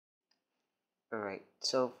Alright,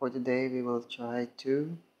 so for today we will try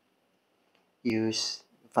to use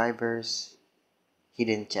Viber's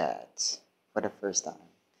hidden chats for the first time.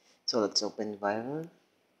 So let's open Viber.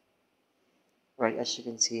 Right, as you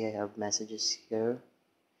can see, I have messages here.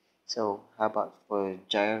 So how about for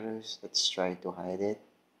gyros? Let's try to hide it.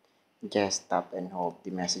 Just tap and hold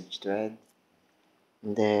the message thread,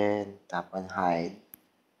 and then tap on hide.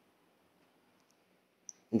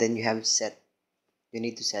 And then you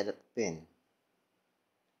need to set a pin.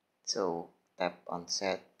 So tap on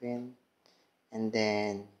set pin, and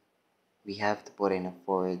then we have to put in a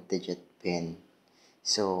 4-digit pin.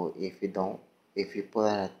 So if you put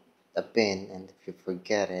in a pin and if you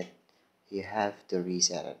forget it, you have to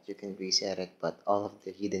reset it. You can reset it, but all of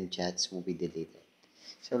the hidden chats will be deleted.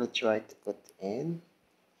 So let's try to put in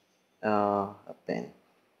a pin.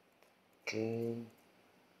 Okay,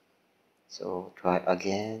 so try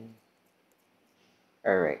again.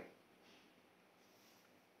 Alright,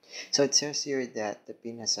 so it says here that the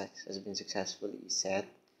pin has been successfully set.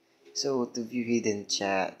 So to view hidden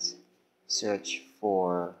chats, search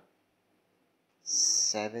for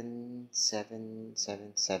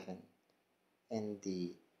 7777 in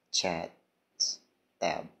the chat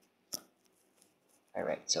tab.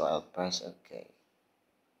 Alright, so I'll press OK.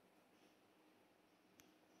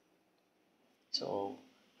 So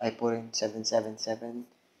I put in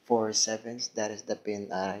 77747. That is the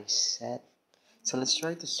pin I set. So let's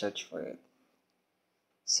try to search for it.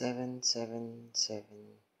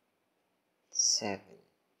 7777.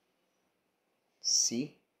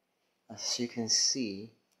 See? As you can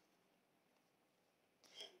see,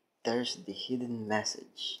 there's the hidden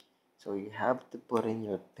message. So you have to put in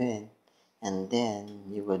your pin, and then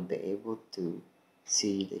you would be able to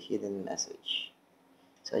see the hidden message.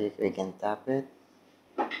 So if we can tap it,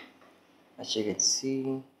 as you can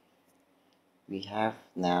see, we have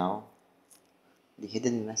now the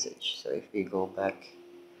hidden message. So if we go back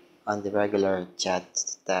on the regular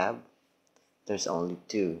chat tab, there's only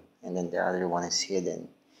two, and then the other one is hidden.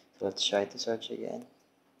 So let's try to search again.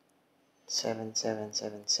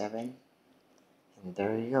 7777, and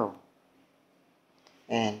there you go.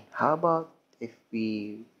 And how about if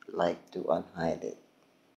we like to unhide it?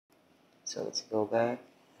 So let's go back.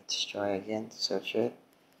 Let's try again to search it.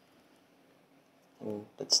 And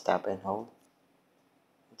let's tap and hold.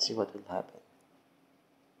 Let's see what will happen.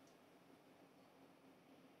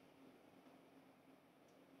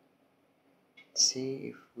 Let's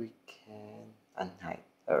see if we can unhide.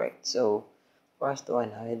 Alright, so for us to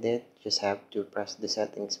unhide it, just have to press the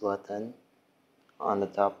settings button on the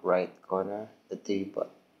top right corner, the three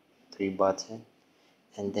button,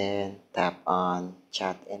 and then tap on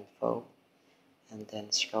chat info, and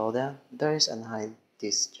then scroll down. There is unhide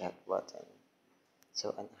this chat button.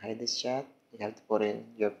 So unhide this chat, you have to put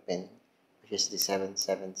in your pin, which is the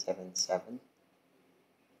 7777,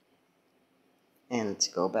 and let's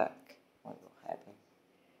go back. What will happen?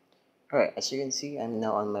 Alright, as you can see, I'm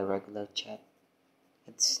now on my regular chat.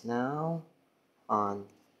 It's now on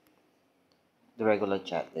the regular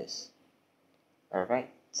chat list. Alright,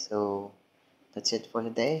 so that's it for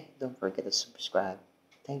today. Don't forget to subscribe.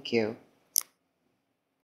 Thank you.